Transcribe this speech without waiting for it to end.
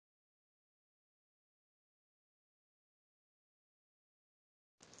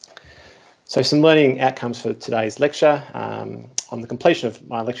So some learning outcomes for today's lecture. On the completion of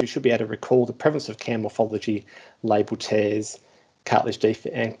my lecture, you should be able to recall the prevalence of cam morphology, labral tears, cartilage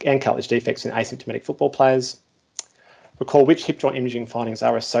and cartilage defects in asymptomatic football players. Recall which hip joint imaging findings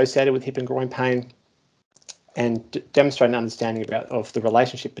are associated with hip and groin pain, and demonstrate an understanding of the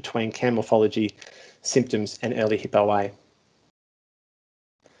relationship between cam morphology, symptoms, and early hip OA.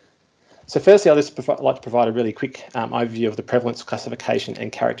 So firstly, I'd just like to provide a really quick overview of the prevalence, classification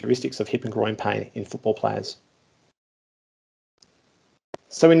and characteristics of hip and groin pain in football players.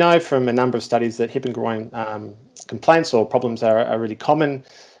 So we know from a number of studies that hip and groin complaints or problems are a really common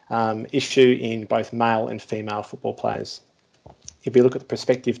issue in both male and female football players. If we look at the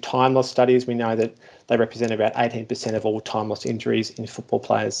prospective time loss studies, we know that they represent about 18% of all time loss injuries in football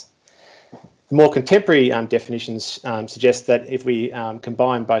players. More contemporary definitions suggest that if we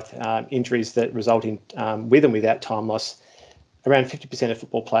combine both injuries that result in with and without time loss, around 50% of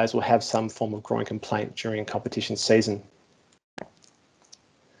football players will have some form of groin complaint during a competition season.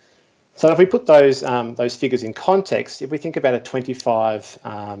 So if we put those figures in context, if we think about a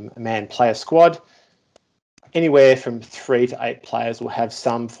 25-man player squad, anywhere from 3 to 8 players will have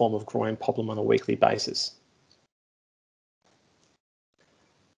some form of groin problem on a weekly basis.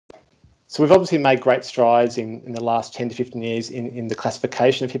 So we've obviously made great strides in the last 10 to 15 years in the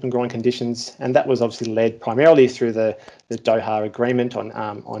classification of hip and groin conditions, and that was obviously led primarily through the Doha Agreement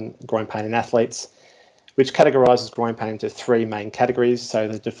on groin pain in athletes, which categorises groin pain into 3 main categories. So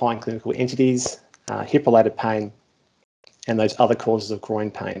the defined clinical entities, hip-related pain, and those other causes of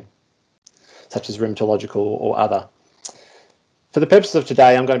groin pain, such as rheumatological or other. For the purposes of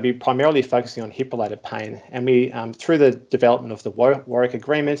today, I'm going to be primarily focusing on hip-related pain, and we, through the development of the Warwick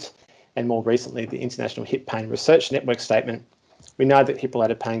Agreement, and more recently the International Hip Pain Research Network Statement, we know that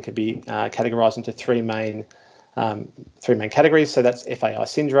hip-related pain can be categorised into 3 main categories. So that's FAI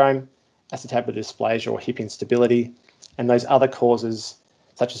syndrome, acetabular dysplasia or hip instability, and those other causes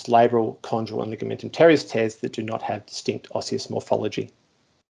such as labral, chondral and ligamentum teres tears that do not have distinct osseous morphology.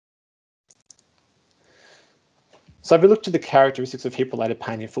 So if we look to the characteristics of hip-related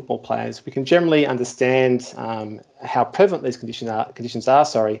pain in football players, we can generally understand how prevalent these conditions are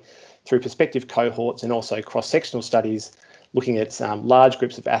through prospective cohorts and also cross-sectional studies looking at large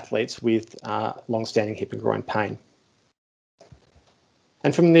groups of athletes with long-standing hip and groin pain.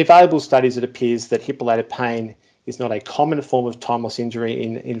 And from the available studies, it appears that hip-related pain is not a common form of time loss injury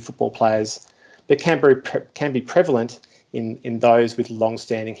in football players, but can be prevalent in those with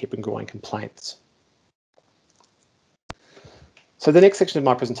long-standing hip and groin complaints. So the next section of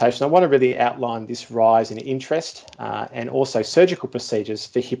my presentation, I want to really outline this rise in interest and also surgical procedures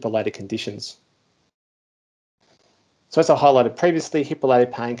for hip-related conditions. So as I highlighted previously,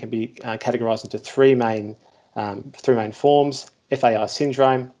 hip-related pain can be categorised into 3 main forms: FAI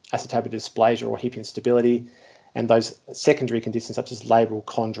syndrome, acetabular dysplasia or hip instability, and those secondary conditions such as labral,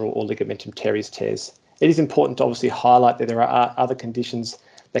 chondral or ligamentum teres tears. It is important to obviously highlight that there are other conditions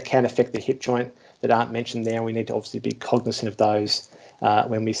that can affect the hip joint that aren't mentioned there. We need to obviously be cognizant of those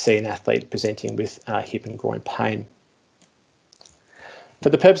when we see an athlete presenting with hip and groin pain. For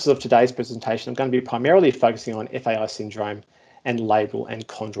the purposes of today's presentation, I'm going to be primarily focusing on FAI syndrome and labral and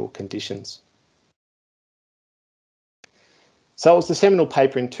chondral conditions. So it was the seminal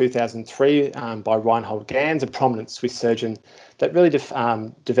paper in 2003 by Reinhold Ganz, a prominent Swiss surgeon, that really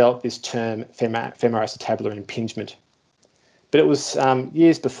developed this term femoroacetabular impingement. But it was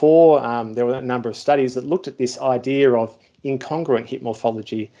years before, there were a number of studies that looked at this idea of incongruent hip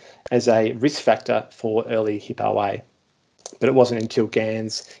morphology as a risk factor for early hip OA. But it wasn't until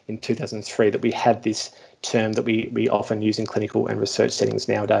Ganz in 2003 that we had this term that we often use in clinical and research settings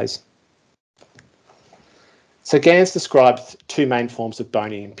nowadays. So Ganz described 2 main forms of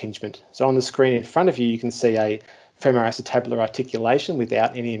bony impingement. So on the screen in front of you, you can see a femoroacetabular articulation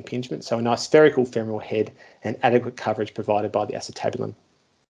without any impingement, so a nice spherical femoral head and adequate coverage provided by the acetabulum.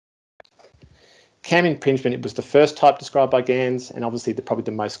 Cam impingement, it was the first type described by Ganz and obviously probably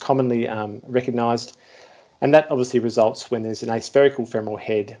the most commonly recognised, and that obviously results when there's an aspherical femoral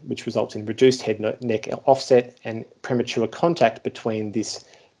head, which results in reduced head neck offset and premature contact between this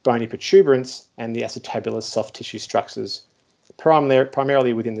bony protuberance and the acetabular soft tissue structures,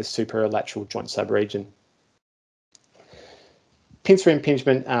 primarily within the superolateral joint subregion. Pincer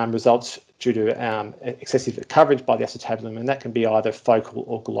impingement results due to excessive coverage by the acetabulum, and that can be either focal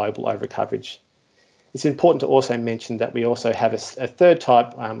or global overcoverage. It's important to also mention that we also have a third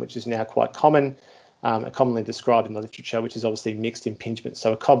type, which is now quite common, commonly described in the literature, which is obviously mixed impingement,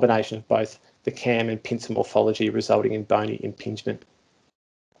 so a combination of both the cam and pincer morphology resulting in bony impingement.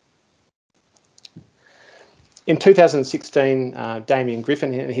 In 2016, Damien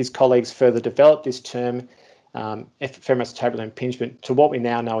Griffin and his colleagues further developed this term, femoroacetabular impingement, to what we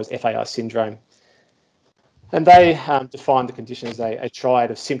now know as FAI syndrome. And they defined the condition as a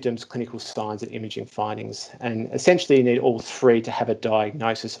triad of symptoms, clinical signs, and imaging findings. And essentially, you need all three to have a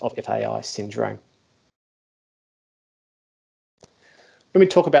diagnosis of FAI syndrome. When we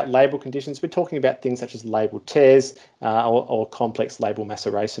talk about labral conditions, we're talking about things such as labral tears or complex labral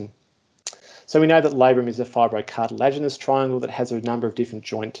maceration. So we know that labrum is a fibrocartilaginous triangle that has a number of different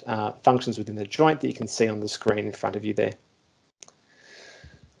joint functions within the joint that you can see on the screen in front of you there.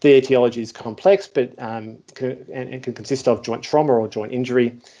 The etiology is complex, but can consist of joint trauma or joint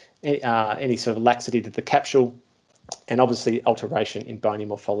injury, any sort of laxity to the capsule, and obviously alteration in bony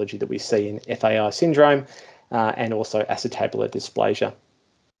morphology that we see in FAI syndrome and also acetabular dysplasia.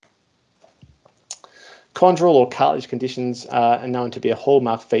 Chondral or cartilage conditions are known to be a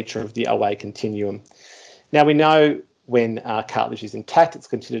hallmark feature of the OA continuum. Now we know when cartilage is intact, it's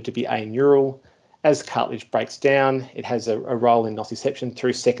considered to be aneural. As cartilage breaks down, it has a role in nociception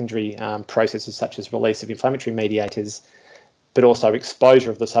through secondary processes such as release of inflammatory mediators, but also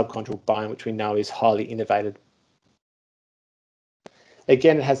exposure of the subchondral bone, which we know is highly innervated.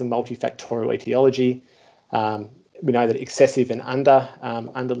 Again, it has a multifactorial etiology. We know that excessive and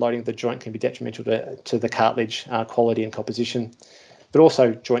underloading of the joint can be detrimental to the cartilage quality and composition, but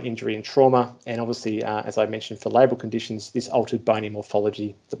also joint injury and trauma, and obviously, as I mentioned, for labral conditions, this altered bony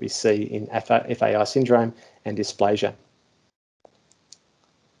morphology that we see in FAI syndrome and dysplasia.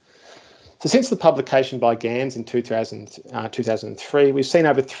 So since the publication by GANS in 2003, we've seen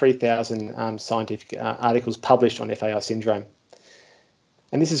over 3,000 scientific articles published on FAI syndrome.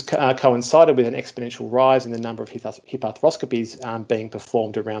 And this has coincided with an exponential rise in the number of hip arthroscopies being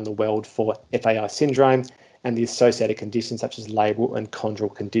performed around the world for FAI syndrome and the associated conditions such as labral and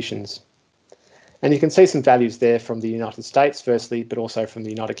chondral conditions. And you can see some values there from the United States, firstly, but also from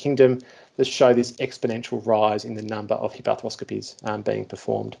the United Kingdom that show this exponential rise in the number of hip arthroscopies being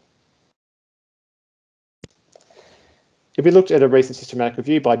performed. If we looked at a recent systematic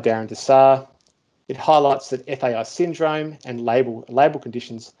review by Darren Dessar, it highlights that FAI syndrome and labral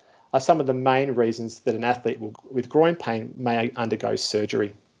conditions are some of the main reasons that an athlete with groin pain may undergo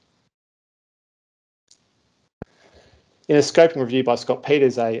surgery. In a scoping review by Scott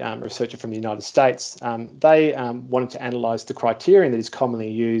Peters, a researcher from the United States, they wanted to analyse the criterion that is commonly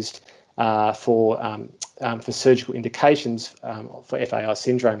used for surgical indications for FAI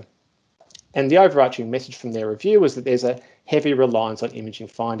syndrome. And the overarching message from their review was that there's a heavy reliance on imaging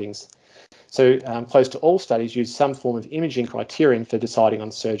findings. So close to all studies use some form of imaging criterion for deciding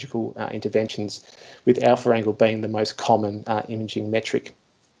on surgical interventions, with alpha angle being the most common imaging metric.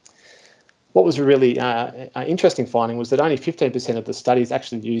 What was a really interesting finding was that only 15% of the studies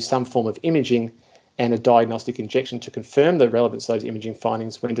actually used some form of imaging and a diagnostic injection to confirm the relevance of those imaging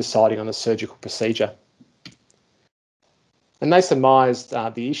findings when deciding on a surgical procedure. And they surmised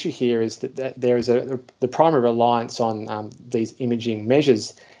the issue here is that there is the primary reliance on these imaging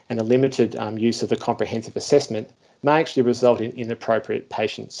measures and a limited use of a comprehensive assessment may actually result in inappropriate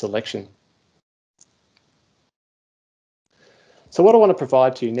patient selection. So what I want to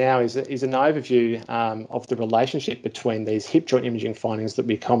provide to you now is an overview of the relationship between these hip joint imaging findings that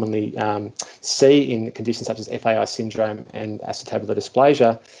we commonly see in conditions such as FAI syndrome and acetabular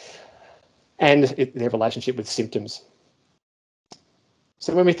dysplasia and their relationship with symptoms.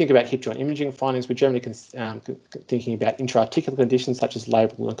 So when we think about hip joint imaging findings, we're generally thinking about intra-articular conditions such as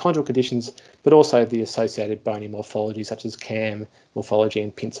labral and chondral conditions, but also the associated bony morphology such as cam morphology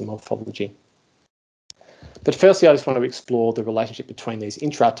and pincer morphology. But firstly, I just want to explore the relationship between these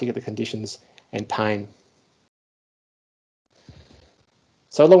intra-articular conditions and pain.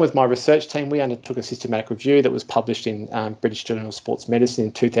 So along with my research team, we undertook a systematic review that was published in British Journal of Sports Medicine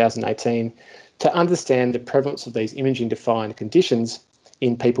in 2018 to understand the prevalence of these imaging-defined conditions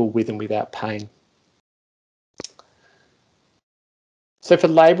in people with and without pain. So for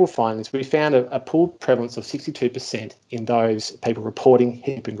labral findings, we found a pooled prevalence of 62% in those people reporting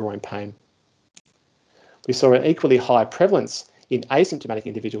hip and groin pain. We saw an equally high prevalence in asymptomatic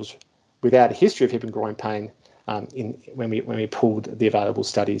individuals without a history of hip and groin pain when we pooled the available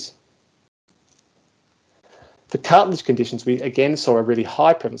studies. For cartilage conditions, we again saw a really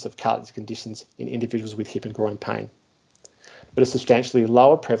high prevalence of cartilage conditions in individuals with hip and groin pain, but a substantially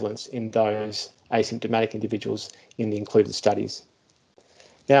lower prevalence in those asymptomatic individuals in the included studies.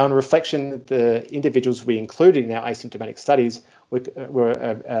 Now, on reflection, the individuals we included in our asymptomatic studies were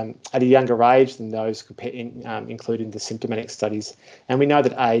at a younger age than those included in the symptomatic studies, and we know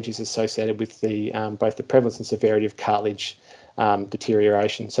that age is associated with both the prevalence and severity of cartilage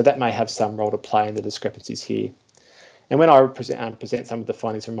deterioration. So that may have some role to play in the discrepancies here. And when I present some of the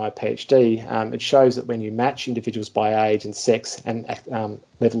findings from my PhD, it shows that when you match individuals by age and sex and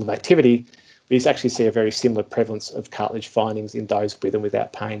level of activity, we actually see a very similar prevalence of cartilage findings in those with and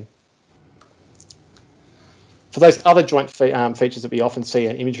without pain. For those other joint features that we often see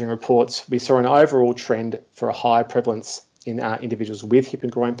in imaging reports, we saw an overall trend for a high prevalence in individuals with hip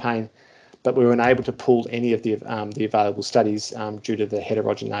and groin pain, but we were unable to pull any of the available studies due to the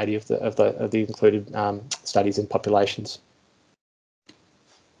heterogeneity of the included studies and populations.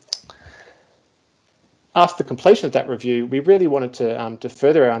 After the completion of that review, we really wanted to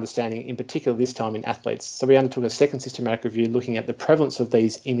further our understanding, in particular this time in athletes. So we undertook a second systematic review looking at the prevalence of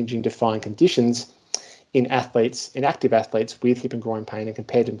these imaging-defined conditions in athletes, in active athletes with hip and groin pain, and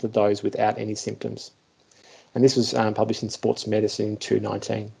compared them to those without any symptoms. And this was published in Sports Medicine in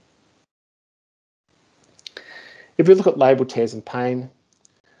 2019. If we look at labral tears and pain,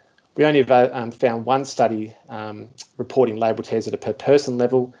 we only found one study reporting labral tears at a per person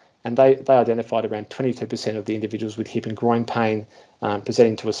level, and they identified around 22% of the individuals with hip and groin pain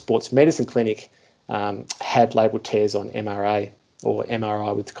presenting to a sports medicine clinic had labral tears on MRA or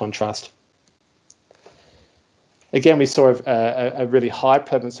MRI with contrast. Again, we saw a really high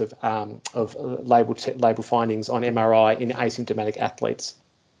prevalence of labral findings on MRI in asymptomatic athletes.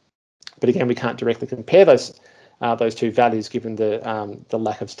 But again, we can't directly compare those two values given the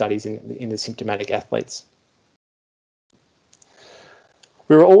lack of studies in the symptomatic athletes.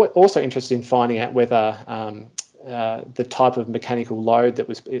 We were also interested in finding out whether the type of mechanical load that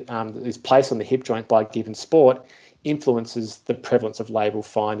is placed on the hip joint by a given sport influences the prevalence of labral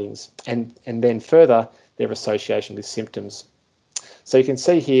findings, and then further their association with symptoms. So you can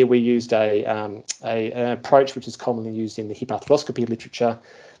see here we used an approach which is commonly used in the hip arthroscopy literature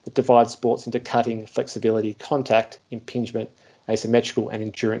that divides sports into cutting, flexibility, contact, impingement, asymmetrical and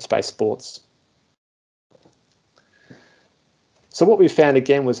endurance-based sports. So what we found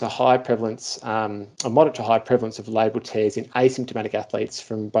again was a high prevalence, a moderate to high prevalence of labral tears in asymptomatic athletes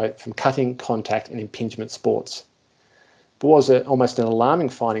from cutting, contact and impingement sports. But what was almost an alarming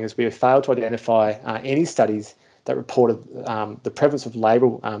finding is we have failed to identify any studies that reported the prevalence of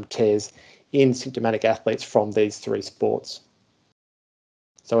labral tears in symptomatic athletes from these three sports.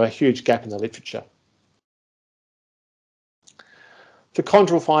 So a huge gap in the literature. For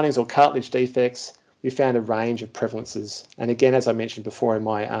chondral findings or cartilage defects, we found a range of prevalences. And again, as I mentioned before in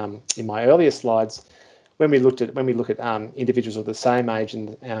my earlier slides, when we look at individuals of the same age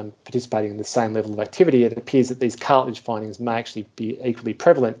and participating in the same level of activity, it appears that these cartilage findings may actually be equally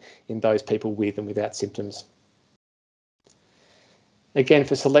prevalent in those people with and without symptoms. Again,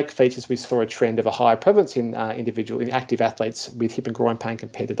 for select features, we saw a trend of a higher prevalence in active athletes with hip and groin pain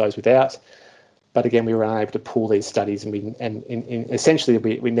compared to those without. But again, we were unable to pull these studies, and essentially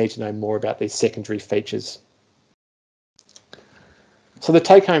we need to know more about these secondary features. So the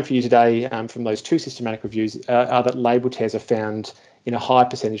take home for you today from those two systematic reviews are that labral tears are found in a high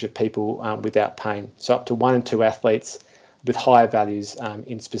percentage of people without pain. So up to 1 in 2 athletes with higher values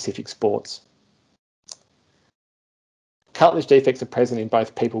in specific sports. Cartilage defects are present in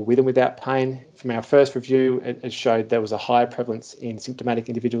both people with and without pain. From our first review, it showed there was a higher prevalence in symptomatic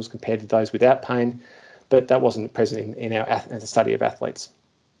individuals compared to those without pain, but that wasn't present in our study of athletes.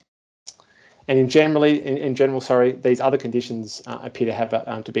 And in general, these other conditions appear to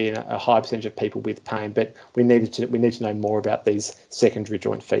have to be in a high percentage of people with pain, but we need to know more about these secondary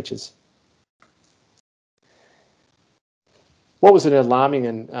joint features. What was an alarming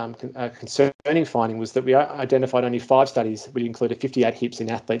and concerning finding was that we identified only 5 studies which included 58 hips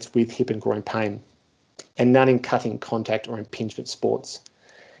in athletes with hip and groin pain, and none in cutting, contact or impingement sports.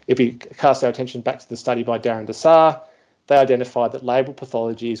 If we cast our attention back to the study by Darren Dessar, they identified that labral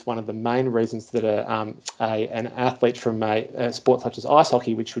pathology is one of the main reasons that an athlete from a sport such as ice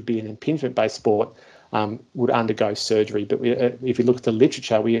hockey, which would be an impingement-based sport, would undergo surgery. But if you look at the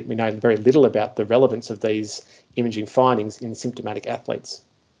literature, we know very little about the relevance of these imaging findings in symptomatic athletes.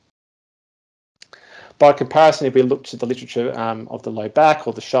 By comparison, if we look to the literature of the low back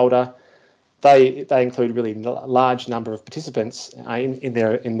or the shoulder, they include a really large number of participants in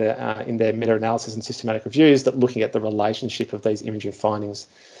their meta-analysis and systematic reviews that looking at the relationship of these imaging findings.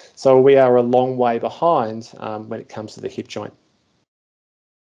 So we are a long way behind when it comes to the hip joint.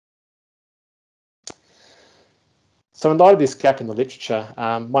 So in light of this gap in the literature,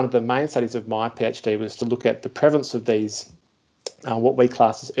 one of the main studies of my PhD was to look at the prevalence of these, what we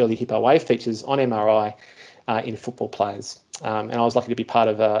class as early hip OA features on MRI in football players. And I was lucky to be part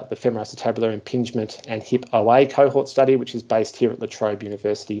of the femoroacetabular impingement and hip OA cohort study, which is based here at La Trobe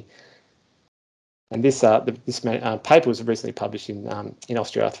University. And this paper was recently published in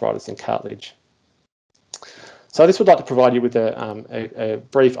osteoarthritis and cartilage. So this would like to provide you with a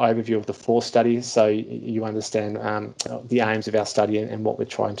brief overview of the FORCE study, so you understand the aims of our study and what we're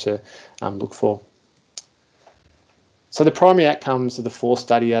trying to look for. So the primary outcomes of the FORCE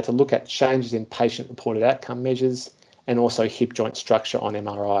study are to look at changes in patient-reported outcome measures and also hip joint structure on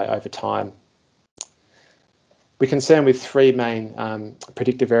MRI over time. We're concerned with three main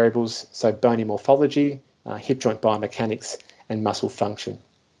predictive variables, so bony morphology, hip joint biomechanics, and muscle function.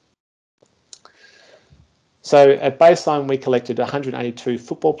 So at baseline, we collected 182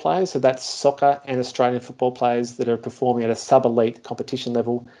 football players, so that's soccer and Australian football players that are performing at a sub-elite competition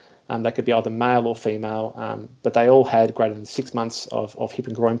level. They could be either male or female, but they all had greater than 6 months of hip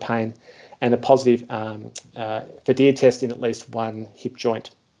and groin pain and a positive fatigue test in at least one hip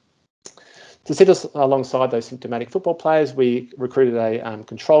joint. To sit us alongside those symptomatic football players, we recruited a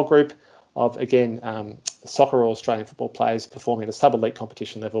control group of, again, soccer or Australian football players performing at a sub-elite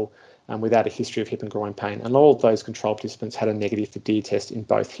competition level without a history of hip and groin pain. And all of those control participants had a negative fatigue test in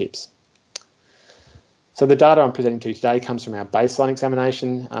both hips. So the data I'm presenting to you today comes from our baseline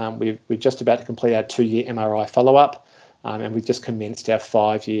examination. We're just about to complete our 2-year MRI follow-up, and we've just commenced our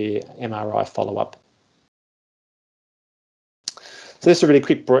 5-year MRI follow-up. So this is a really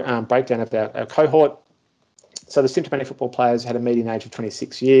quick breakdown of our cohort. So the symptomatic football players had a median age of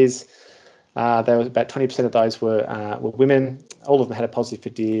 26 years. There was about 20% of those were women. All of them had a positive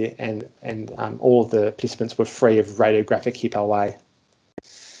fatigue, and all of the participants were free of radiographic hip OA.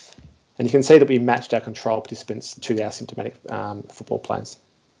 And you can see that we matched our control participants to our symptomatic football players.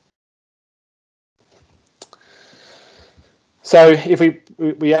 So if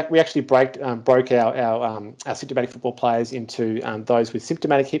we actually broke our symptomatic football players into those with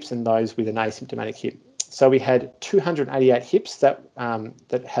symptomatic hips and those with an asymptomatic hip. So we had 288 hips that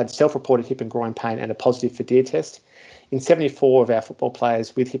had self-reported hip and groin pain and a positive fatigue test. In 74 of our football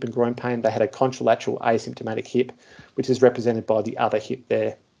players with hip and groin pain, they had a contralateral asymptomatic hip, which is represented by the other hip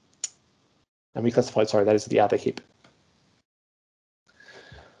there. And we classified, sorry, that is the other hip.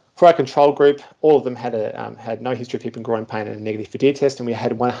 For our control group, all of them had no history of hip and groin pain and a negative fatigue test, and we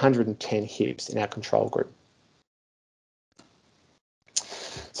had 110 hips in our control group.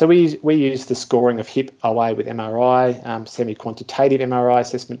 So we used the scoring of hip OA with MRI, semi-quantitative MRI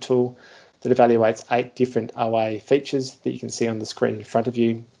assessment tool that evaluates 8 different OA features that you can see on the screen in front of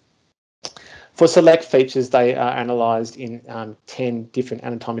you. For select features, they are analysed in 10 different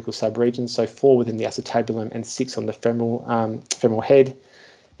anatomical subregions, so 4 within the acetabulum and 6 on the femoral head.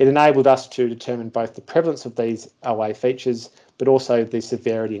 It enabled us to determine both the prevalence of these OA features, but also the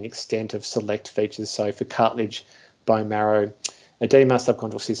severity and extent of select features, so for cartilage, bone marrow, edema,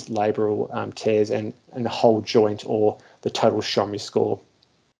 subchondral cyst, labral tears, and the whole joint, or the total Schomri score.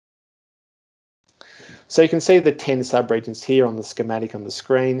 So you can see the 10 subregions here on the schematic on the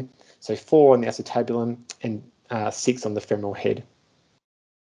screen. So 4 on the acetabulum and 6 on the femoral head.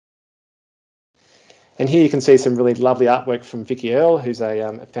 And here you can see some really lovely artwork from Vicky Earle, who's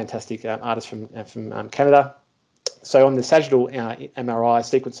a fantastic artist from Canada. So on the sagittal MRI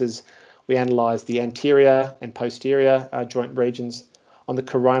sequences, we analysed the anterior and posterior joint regions. On the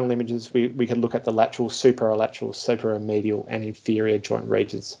coronal images, we could look at the lateral, superolateral, superomedial, and inferior joint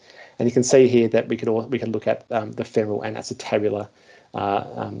regions. And you can see here that we could look at the femoral and acetabular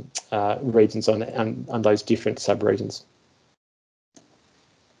regions on those different subregions.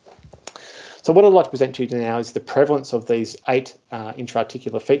 So what I'd like to present to you now is the prevalence of these 8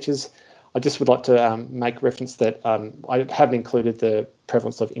 intra-articular features. I just would like to make reference that I haven't included the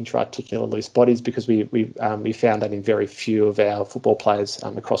prevalence of intra-articular loose bodies because we found that in very few of our football players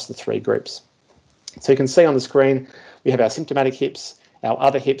across the 3 groups. So you can see on the screen we have our symptomatic hips, our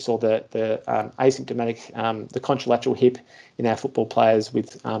other hips, or the asymptomatic, the contralateral hip in our football players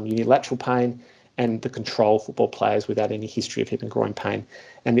with unilateral pain, and the control football players without any history of hip and groin pain,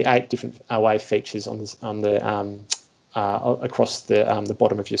 and the 8 different OA features across the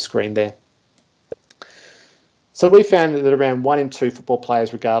bottom of your screen there. So we found that around 1 in 2 football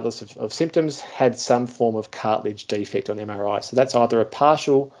players, regardless of symptoms, had some form of cartilage defect on MRI. So that's either a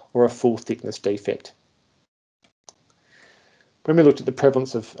partial or a full thickness defect. When we looked at the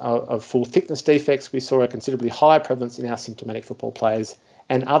prevalence of full thickness defects, we saw a considerably higher prevalence in our symptomatic football players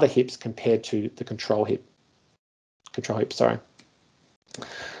and other hips compared to the control hip. For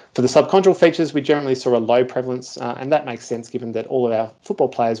the subchondral features, we generally saw a low prevalence, and that makes sense given that all of our football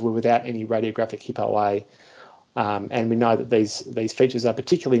players were without any radiographic hip OA. And we know that these features are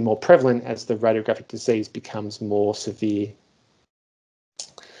particularly more prevalent as the radiographic disease becomes more severe.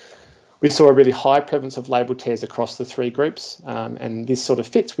 We saw a really high prevalence of labral tears across the three groups, and this sort of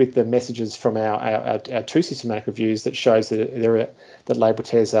fits with the messages from our two systematic reviews that shows that labral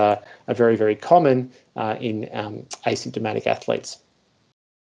tears are very, very common in asymptomatic athletes.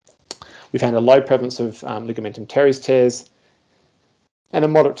 We found a low prevalence of ligamentum teres tears and a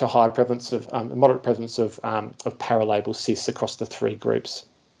moderate to high prevalence of paralabral cysts across the three groups.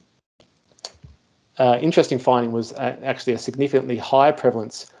 Interesting finding was actually a significantly higher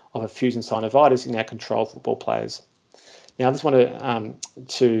prevalence of effusion synovitis in our control football players. Now, I just want to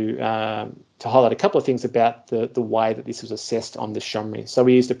highlight a couple of things about the way that this was assessed on the Schomri. So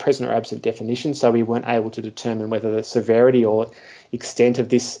we used a present or absent definition, so we weren't able to determine whether the severity or extent of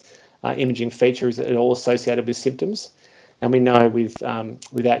this imaging feature is at all associated with symptoms. And we know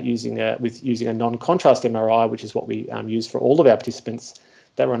without using a non-contrast MRI, which is what we use for all of our participants,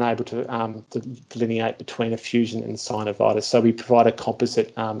 that we're unable to delineate between effusion and synovitis. So we provide a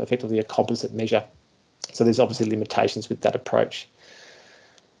composite, effectively a composite measure. So there's obviously limitations with that approach.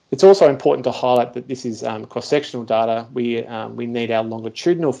 It's also important to highlight that this is cross-sectional data. We need our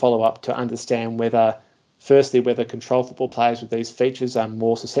longitudinal follow-up to understand whether control football players with these features are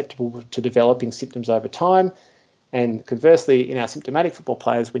more susceptible to developing symptoms over time. And conversely, in our symptomatic football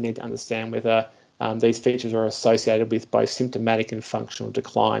players, we need to understand whether these features are associated with both symptomatic and functional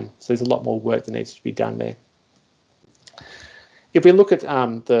decline. So there's a lot more work that needs to be done there. If we look at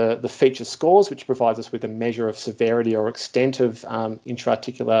the feature scores, which provides us with a measure of severity or extent of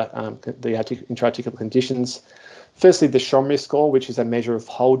intra-articular conditions, firstly, the Schomri score, which is a measure of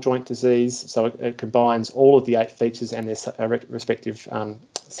whole joint disease. So it combines all of the 8 features and their respective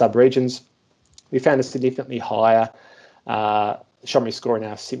subregions. We found a significantly higher Schomri score in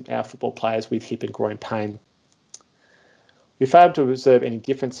our football players with hip and groin pain. We failed to observe any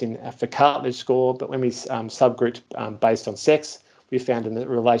difference for cartilage score, but when we subgrouped based on sex, we found a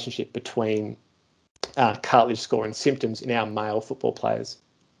relationship between cartilage score and symptoms in our male football players.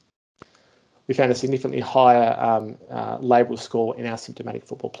 We found a significantly higher labral score in our symptomatic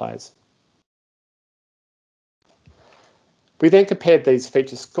football players. We then compared these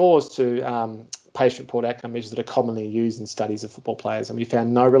feature scores to patient-reported outcome measures that are commonly used in studies of football players, and we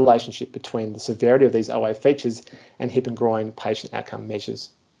found no relationship between the severity of these OA features and hip and groin patient outcome measures.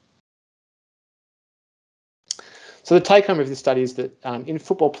 So the take-home of this study is that in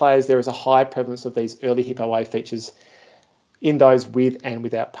football players, there is a high prevalence of these early hip OA features in those with and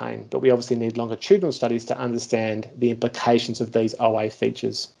without pain, but we obviously need longitudinal studies to understand the implications of these OA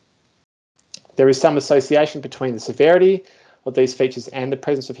features. There is some association between the severity of these features and the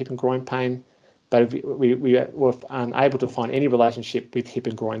presence of hip and groin pain, but we were unable to find any relationship with hip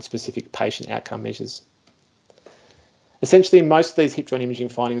and groin specific patient outcome measures. Essentially, most of these hip joint imaging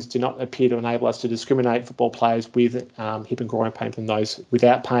findings do not appear to enable us to discriminate football players with hip and groin pain from those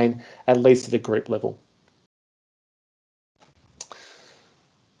without pain, at least at a group level.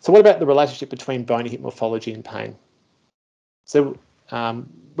 So what about the relationship between bony hip morphology and pain? So when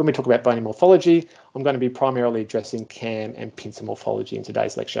we talk about bony morphology, I'm going to be primarily addressing cam and pincer morphology in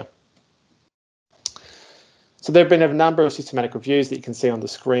today's lecture. So there have been a number of systematic reviews that you can see on the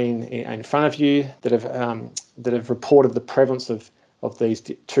screen in front of you that have reported the prevalence of these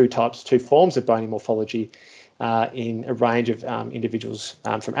two forms of bony morphology in a range of individuals,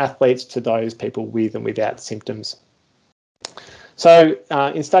 from athletes to those people with and without symptoms. So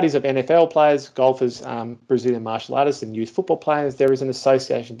in studies of NFL players, golfers, Brazilian martial artists and youth football players, there is an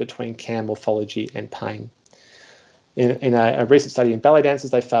association between cam morphology and pain. In a recent study in ballet dancers,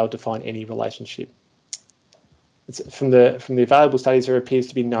 they failed to find any relationship. From the available studies, there appears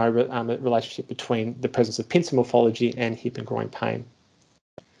to be no relationship between the presence of pincer morphology and hip and groin pain.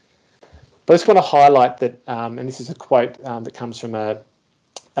 But I just want to highlight that, and this is a quote that comes from a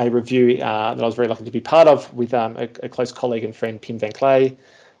review that I was very lucky to be part of with a close colleague and friend, Pim van Clay,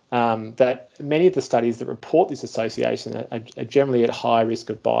 that many of the studies that report this association are generally at high risk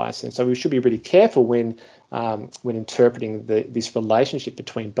of bias. And so we should be really careful when interpreting this relationship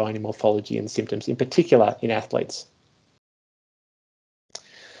between bony morphology and symptoms, in particular in athletes.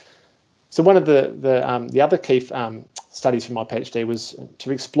 So one of the other key studies from my PhD was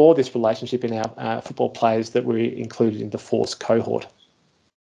to explore this relationship in our football players that were included in the FORCE cohort.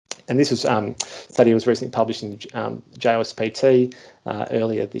 And this was study was recently published in JOSPT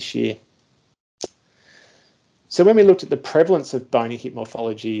earlier this year. So when we looked at the prevalence of bony hip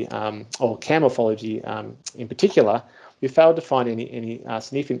morphology or cam morphology in particular, we failed to find any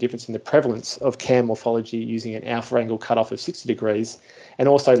significant difference in the prevalence of cam morphology using an alpha angle cutoff of 60 degrees and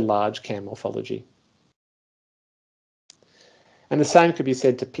also large cam morphology. And the same could be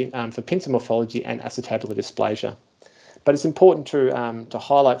said for pincer morphology and acetabular dysplasia. But it's important to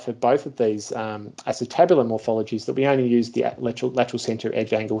highlight for both of these acetabular morphologies that we only use the lateral centre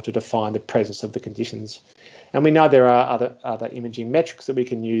edge angle to define the presence of the conditions. And we know there are other imaging metrics that we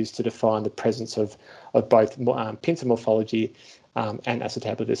can use to define the presence of both pincer morphology and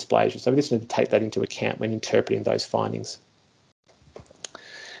acetabular dysplasia. So we just need to take that into account when interpreting those findings.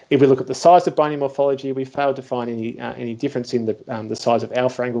 If we look at the size of bony morphology, we failed to find any difference in the size of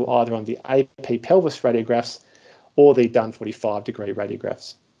alpha angle either on the AP pelvis radiographs or the done 45-degree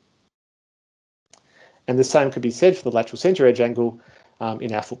radiographs. And the same could be said for the lateral centre edge angle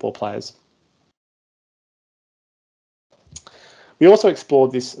in our football players. We also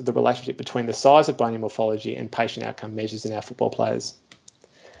explored the relationship between the size of bony morphology and patient outcome measures in our football players.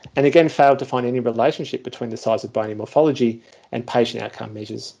 And again, failed to find any relationship between the size of bony morphology and patient outcome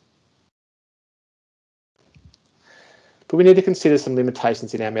measures. But we need to consider some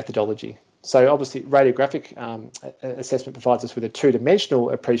limitations in our methodology. So obviously radiographic assessment provides us with a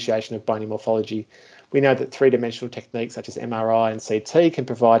two-dimensional appreciation of bony morphology. We know that three-dimensional techniques such as MRI and CT can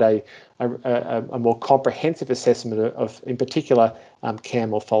provide a more comprehensive assessment of, in particular,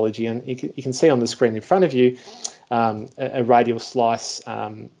 cam morphology. And you can see on the screen in front of you a radial slice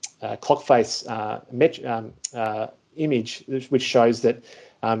clock face image, which shows that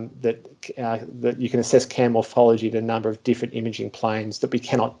that you can assess cam morphology at a number of different imaging planes that we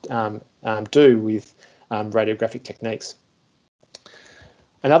cannot do with radiographic techniques.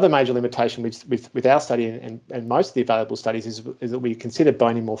 Another major limitation with our study and most of the available studies is that we consider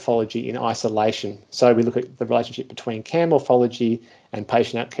bony morphology in isolation. So we look at the relationship between cam morphology and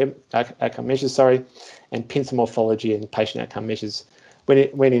patient outcome measures, and pincer morphology and patient outcome measures.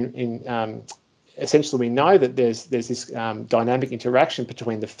 Essentially, we know that there's this dynamic interaction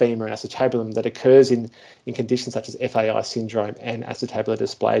between the femur and acetabulum that occurs in conditions such as FAI syndrome and acetabular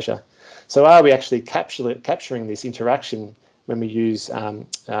dysplasia. So are we actually capturing this interaction when we use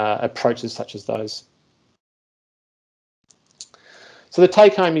approaches such as those? So the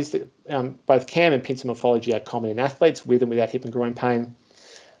take home is that both cam and pincer morphology are common in athletes with and without hip and groin pain.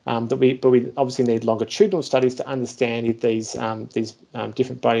 But we obviously need longitudinal studies to understand if these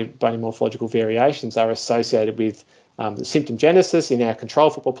different bony morphological variations are associated with the symptom genesis in our control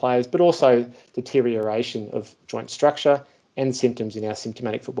football players, but also deterioration of joint structure and symptoms in our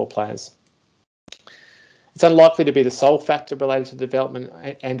symptomatic football players. It's unlikely to be the sole factor related to development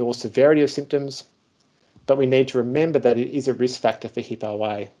and or severity of symptoms, but we need to remember that it is a risk factor for hip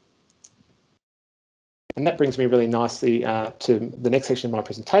OA. And that brings me really nicely to the next section of my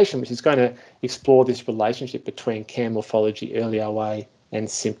presentation, which is going to explore this relationship between cam morphology, early OA, and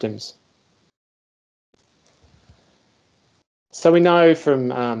symptoms. So we know from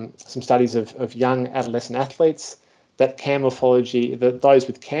some studies of young adolescent athletes that cam morphology, that those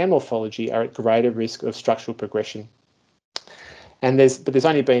with cam morphology are at greater risk of structural progression. And there's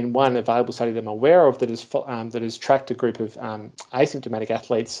only been one available study that I'm aware of that has tracked a group of asymptomatic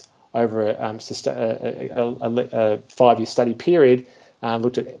athletes over a 5-year study period,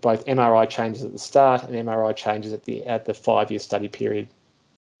 looked at both MRI changes at the start and MRI changes at the 5-year study period.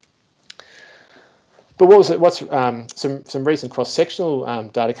 But what's some recent cross-sectional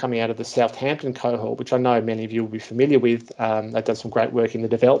data coming out of the Southampton cohort, which I know many of you will be familiar with. They've done some great work in the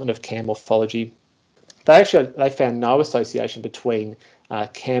development of cam morphology. They found no association between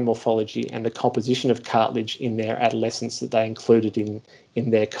cam morphology and the composition of cartilage in their adolescents that they included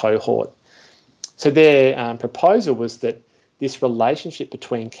in their cohort. So their proposal was that this relationship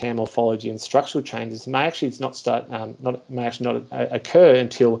between cam morphology and structural changes may actually not occur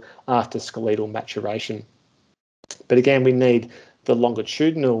until after skeletal maturation. But again, we need the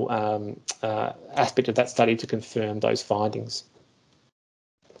longitudinal aspect of that study to confirm those findings.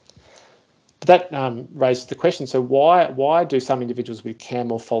 But that raises the question, so why do some individuals with cam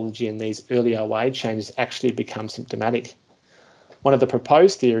morphology and these early OA changes actually become symptomatic? One of the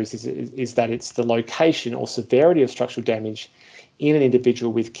proposed theories is that it's the location or severity of structural damage in an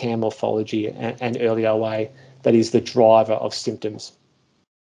individual with cam morphology and early OA that is the driver of symptoms.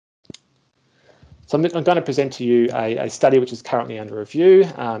 So I'm going to present to you a study which is currently under review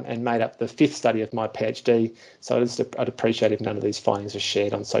and made up the 5th study of my PhD. So I'd appreciate if none of these findings are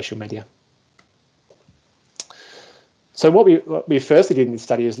shared on social media. So what we firstly did in this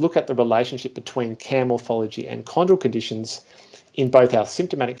study is look at the relationship between cam morphology and chondral conditions in both our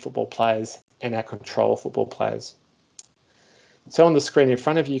symptomatic football players and our control football players. So on the screen in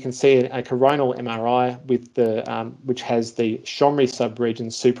front of you, you can see a coronal MRI with which has the Schomri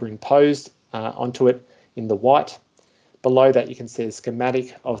subregion superimposed onto it in the white. Below that, you can see a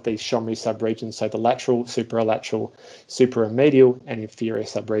schematic of these Schomri subregions, so the lateral, superolateral, superomedial, and inferior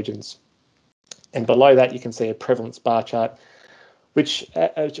subregions. And below that, you can see a prevalence bar chart, which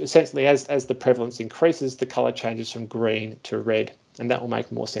essentially, as the prevalence increases, the colour changes from green to red. And that will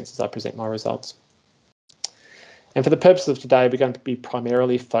make more sense as I present my results. And for the purpose of today, we're going to be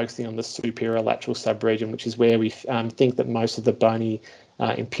primarily focusing on the superior lateral subregion, which is where we think that most of the bony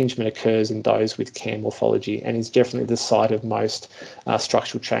impingement occurs in those with CAM morphology, and is definitely the site of most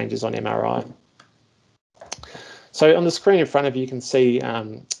structural changes on MRI. So on the screen in front of you, you can see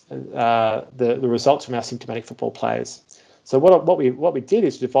the results from our symptomatic football players. So what we did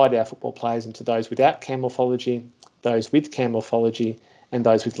is divide our football players into those without CAM morphology, those with CAM morphology, and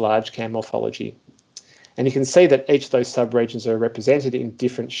those with large CAM morphology. And you can see that each of those subregions are represented in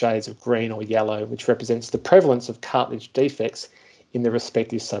different shades of green or yellow, which represents the prevalence of cartilage defects in the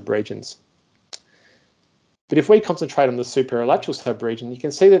respective subregions. But if we concentrate on the superolateral subregion, you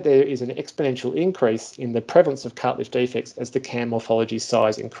can see that there is an exponential increase in the prevalence of cartilage defects as the CAM morphology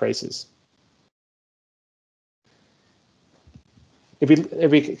size increases.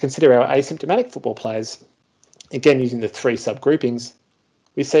 If we consider our asymptomatic football players, again using the three subgroupings,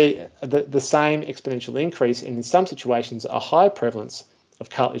 we see the same exponential increase, and in some situations a higher prevalence of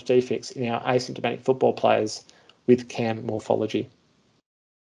cartilage defects in our asymptomatic football players with CAM morphology,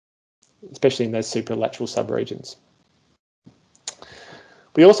 especially in those superlateral subregions.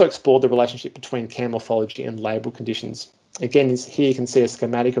 We also explored the relationship between CAM morphology and labral conditions. Again, here you can see a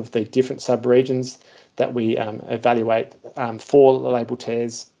schematic of the different subregions that we evaluate for labral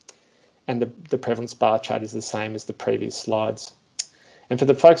tears, and the prevalence bar chart is the same as the previous slides. And for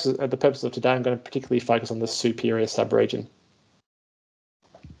the purpose of today, I'm going to particularly focus on the superior subregion.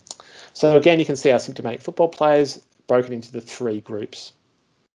 So again, you can see our symptomatic football players broken into the three groups.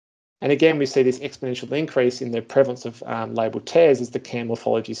 And again, we see this exponential increase in the prevalence of labral tears as the CAM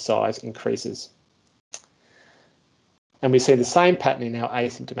morphology size increases. And we see the same pattern in our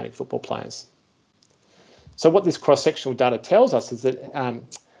asymptomatic football players. So what this cross-sectional data tells us is that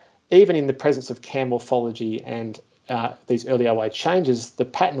even in the presence of CAM morphology and these early OA changes, the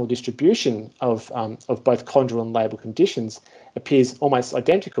patternal distribution of both chondral and labral conditions appears almost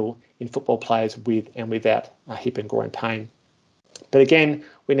identical in football players with and without hip and groin pain. But again,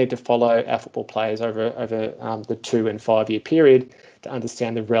 we need to follow our football players over the 2 and 5 year period to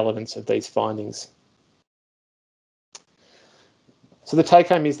understand the relevance of these findings. So the take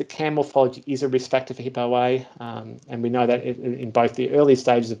home is that CAM morphology is a risk factor for hip OA, and we know that in both the early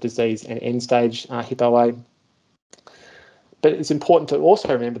stages of disease and end stage hip OA. But it's important to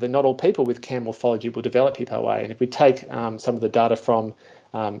also remember that not all people with CAM morphology will develop hip OA. And if we take some of the data from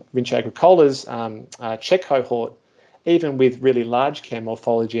Rinche Agricola's Czech cohort, even with really large CAM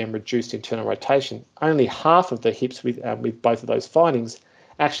morphology and reduced internal rotation, only half of the hips with both of those findings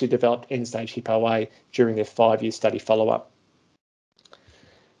actually developed end-stage hip OA during their 5-year study follow-up.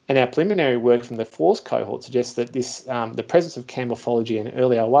 And our preliminary work from the FORCE cohort suggests that the presence of CAM morphology and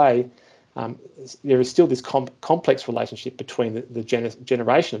early OA, there is still this complex relationship between the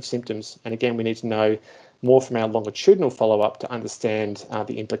generation of symptoms. And again, we need to know more from our longitudinal follow-up to understand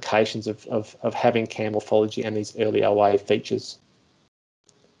the implications of having CAM morphology and these early OA features.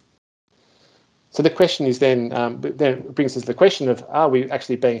 So the question is then brings us to the question of, are we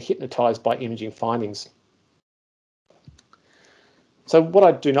actually being hypnotised by imaging findings? So what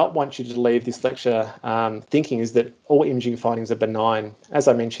I do not want you to leave this lecture thinking is that all imaging findings are benign. As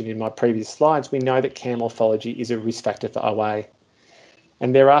I mentioned in my previous slides, we know that CAM morphology is a risk factor for OA.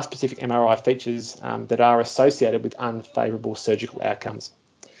 And there are specific MRI features that are associated with unfavourable surgical outcomes.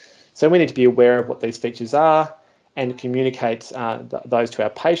 So we need to be aware of what these features are and communicate those to our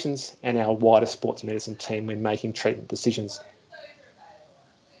patients and our wider sports medicine team when making treatment decisions.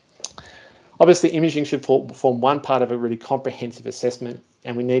 Obviously, imaging should form one part of a really comprehensive assessment,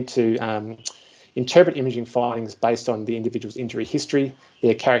 and we need to interpret imaging findings based on the individual's injury history,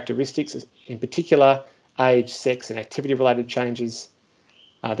 their characteristics, in particular, age, sex and activity-related changes,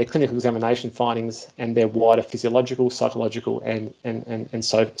 their clinical examination findings, and their wider physiological, psychological and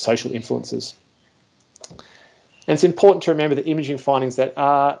social influences. And it's important to remember that imaging findings that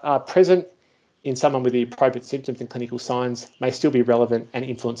are present in someone with the appropriate symptoms and clinical signs may still be relevant and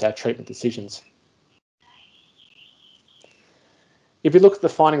influence our treatment decisions. If we look at the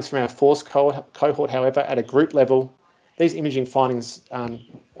findings from our FORCE cohort, however, at a group level, these imaging findings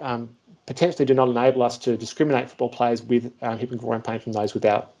potentially do not enable us to discriminate football players with hip and groin pain from those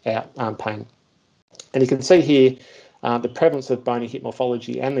without pain. And you can see here the prevalence of bony hip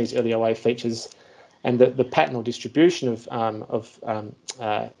morphology and these early OA features, and the patternal distribution of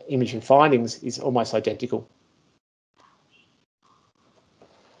imaging findings is almost identical.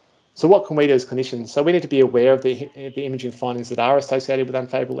 So what can we do as clinicians? So we need to be aware of the imaging findings that are associated with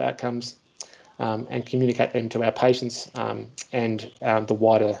unfavourable outcomes. and communicate them to our patients and the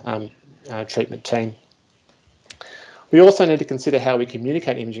wider treatment team. We also need to consider how we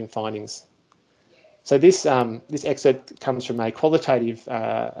communicate imaging findings. So this excerpt comes from a qualitative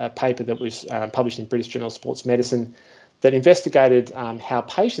paper that was published in British Journal of Sports Medicine that investigated how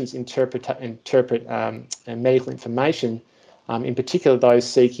patients interpret medical information, in particular those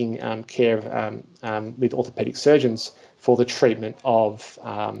seeking care with orthopaedic surgeons for the treatment of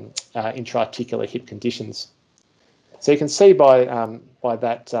intra-articular hip conditions. So you can see by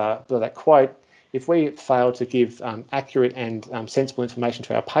that quote, if we fail to give accurate and sensible information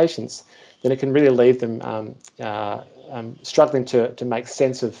to our patients, then it can really leave them struggling to make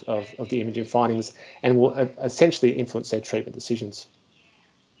sense of the imaging findings and will essentially influence their treatment decisions.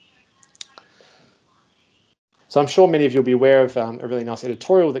 So I'm sure many of you will be aware of a really nice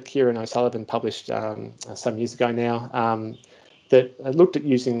editorial that Kieran O'Sullivan published some years ago now that looked at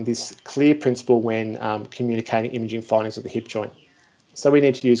using this clear principle when communicating imaging findings of the hip joint. So we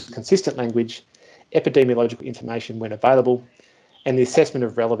need to use consistent language, epidemiological information when available, and the assessment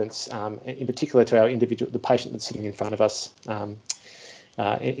of relevance, in particular to our the patient that's sitting in front of us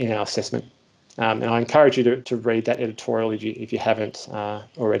in our assessment. And I encourage you to read that editorial if you haven't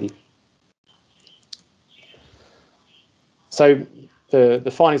already. So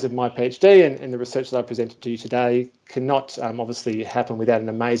the findings of my PhD and the research that I presented to you today cannot obviously happen without an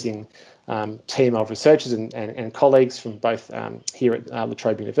amazing team of researchers and colleagues from both here at La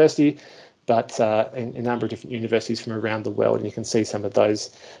Trobe University, but in a number of different universities from around the world. And you can see some of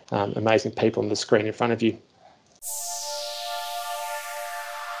those amazing people on the screen in front of you.